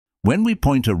When we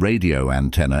point a radio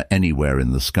antenna anywhere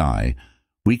in the sky,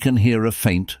 we can hear a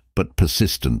faint but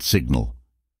persistent signal.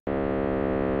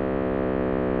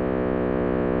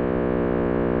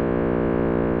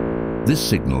 This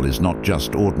signal is not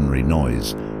just ordinary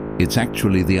noise, it's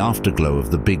actually the afterglow of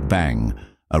the Big Bang,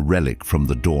 a relic from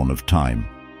the dawn of time.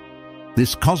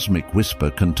 This cosmic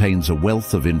whisper contains a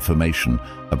wealth of information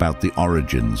about the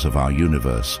origins of our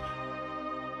universe.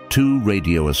 Two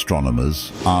radio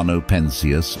astronomers, Arno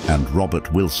Penzias and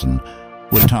Robert Wilson,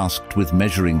 were tasked with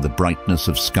measuring the brightness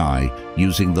of sky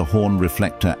using the Horn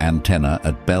Reflector Antenna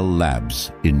at Bell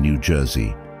Labs in New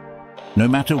Jersey. No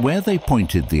matter where they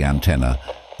pointed the antenna,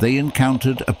 they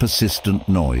encountered a persistent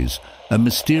noise, a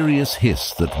mysterious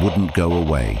hiss that wouldn't go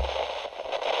away.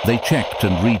 They checked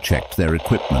and rechecked their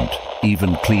equipment,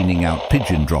 even cleaning out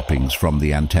pigeon droppings from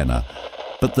the antenna,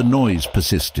 but the noise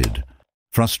persisted.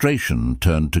 Frustration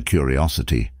turned to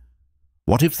curiosity.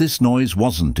 What if this noise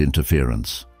wasn't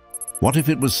interference? What if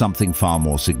it was something far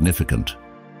more significant?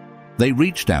 They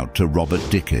reached out to Robert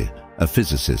Dicke, a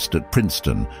physicist at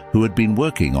Princeton who had been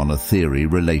working on a theory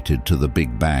related to the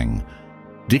Big Bang.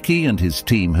 Dicke and his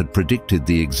team had predicted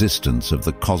the existence of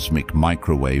the cosmic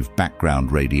microwave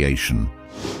background radiation.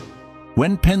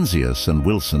 When Penzias and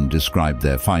Wilson described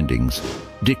their findings,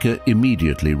 Dicke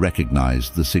immediately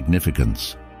recognized the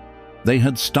significance. They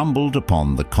had stumbled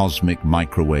upon the cosmic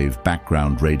microwave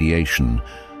background radiation,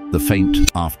 the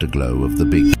faint afterglow of the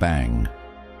Big Bang.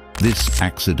 This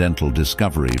accidental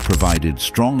discovery provided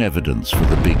strong evidence for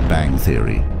the Big Bang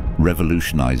theory,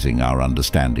 revolutionizing our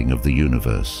understanding of the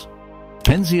universe.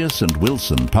 Penzias and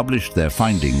Wilson published their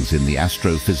findings in the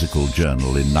Astrophysical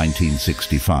Journal in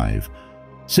 1965.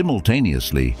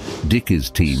 Simultaneously, Dicke's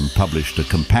team published a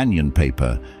companion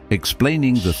paper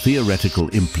explaining the theoretical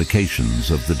implications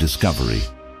of the discovery.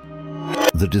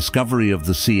 The discovery of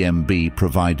the CMB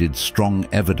provided strong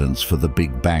evidence for the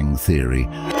Big Bang theory,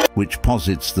 which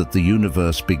posits that the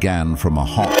universe began from a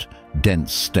hot,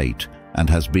 dense state and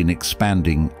has been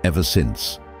expanding ever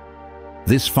since.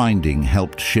 This finding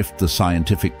helped shift the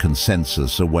scientific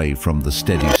consensus away from the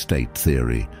steady-state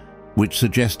theory, which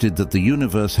suggested that the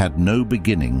universe had no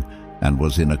beginning and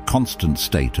was in a constant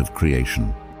state of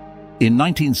creation. In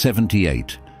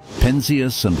 1978,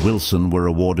 Penzias and Wilson were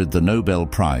awarded the Nobel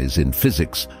Prize in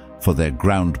Physics for their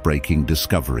groundbreaking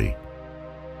discovery.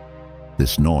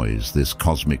 This noise, this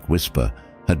cosmic whisper,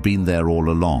 had been there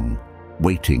all along,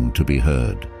 waiting to be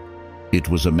heard. It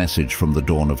was a message from the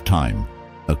dawn of time,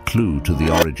 a clue to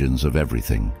the origins of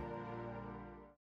everything.